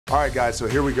All right, guys, so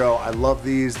here we go. I love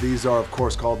these. These are, of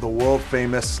course, called the world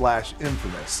famous /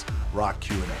 infamous Rock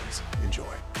Q&As. Enjoy.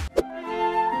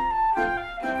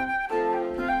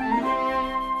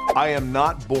 I am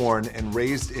not born and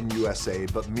raised in USA,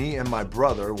 but me and my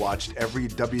brother watched every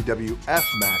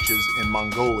WWF matches in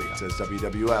Mongolia. It says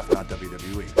WWF, not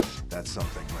WWE. That's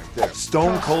something right there.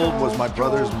 Stone Cold was my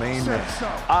brother's main man.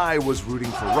 I was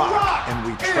rooting for Rock, and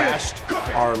we trashed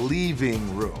our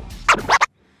leaving room.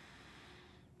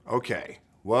 Okay,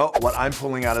 well, what I'm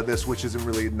pulling out of this, which isn't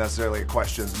really necessarily a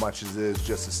question as much as it is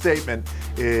just a statement,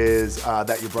 is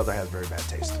that your brother has very bad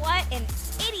taste. What an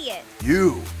idiot.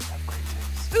 You have great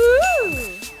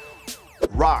taste. Ooh.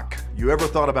 Rock, you ever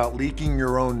thought about leaking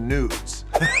your own nudes?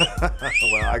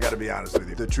 Well, I gotta be honest with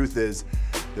you. The truth is,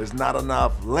 there's not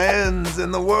enough lens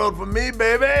in the world for me,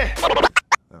 baby.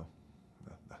 No,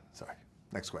 sorry.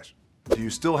 Next question. Do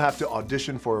you still have to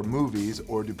audition for movies,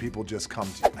 or do people just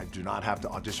come to you? I do not have to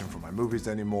audition for my movies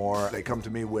anymore. They come to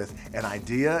me with an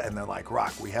idea, and they're like,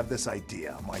 Rock, we have this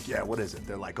idea. I'm like, yeah, what is it?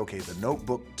 They're like, okay, The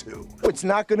Notebook 2. It's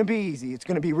not gonna be easy. It's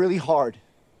gonna be really hard.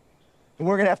 And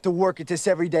we're gonna have to work at this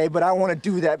every day, but I wanna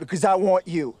do that because I want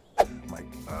you. I'm like,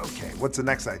 okay, what's the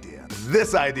next idea?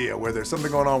 This idea, where there's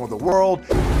something going on with the world,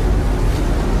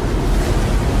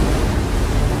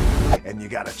 and you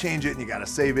gotta change it, and you gotta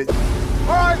save it.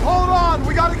 All right, hold on,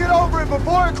 we gotta get over it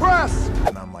before it crests.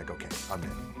 And I'm like, okay, I'm in.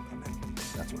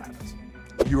 That's what happens.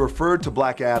 You referred to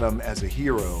Black Adam as a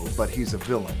hero, but he's a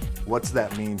villain. What's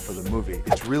that mean for the movie?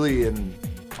 It's really in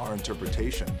our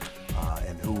interpretation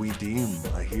and who we deem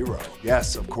a hero.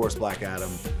 Yes, of course, Black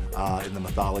Adam in the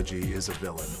mythology is a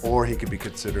villain, or he could be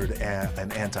considered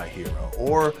an anti-hero,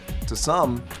 or to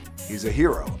some, he's a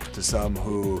hero, to some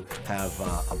who have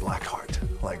a black heart,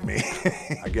 like me.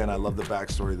 Again, I love the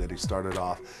backstory that he started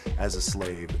off as a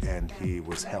slave and he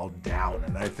was held down.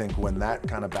 And I think when that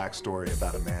kind of backstory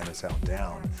about a man is held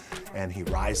down and he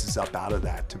rises up out of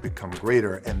that to become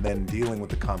greater, and then dealing with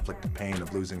the conflict and pain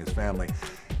of losing his family,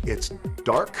 it's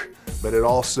dark, but it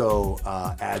also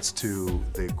adds to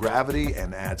the gravity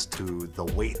and adds to the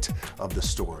weight of the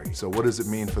story. So what does it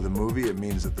mean for the movie? It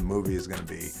means that the movie is gonna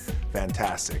be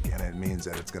fantastic, and it means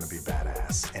that it's gonna be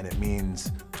badass. And it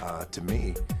means, to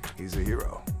me, he's a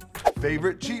hero.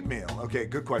 Favorite cheat meal? Okay,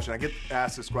 good question. I get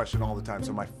asked this question all the time.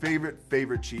 So my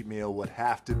favorite cheat meal would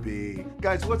have to be,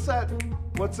 guys, what's that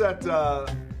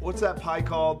pie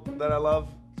called that I love?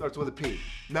 Starts with a P.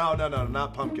 No,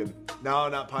 not pumpkin. No,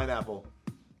 not pineapple.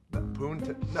 No,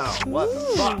 what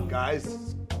the fuck,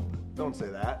 guys? Don't say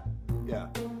that. Yeah.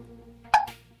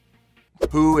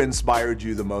 Who inspired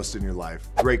you the most in your life?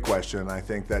 Great question. I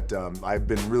think that I've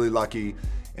been really lucky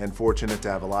and fortunate to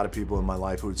have a lot of people in my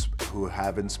life who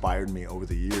have inspired me over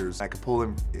the years. I can pull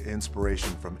inspiration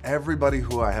from everybody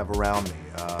who I have around me,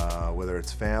 whether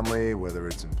it's family, whether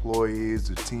it's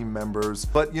employees, or team members.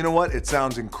 But you know what? It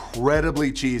sounds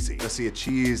incredibly cheesy. I see a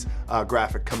cheese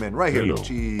graphic come in right here. Hello.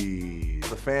 Cheese.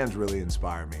 The fans really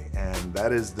inspire me, and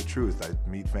that is the truth. I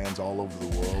meet fans all over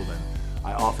the world, and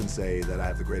I often say that I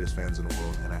have the greatest fans in the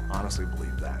world, and I honestly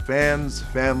believe that. Fans,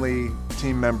 family,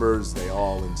 team members, they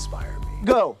all inspire me.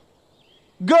 Go.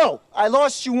 Go! I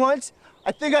lost you once.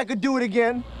 I think I could do it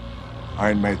again.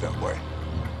 I ain't made that way.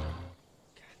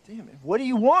 God damn it. What do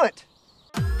you want?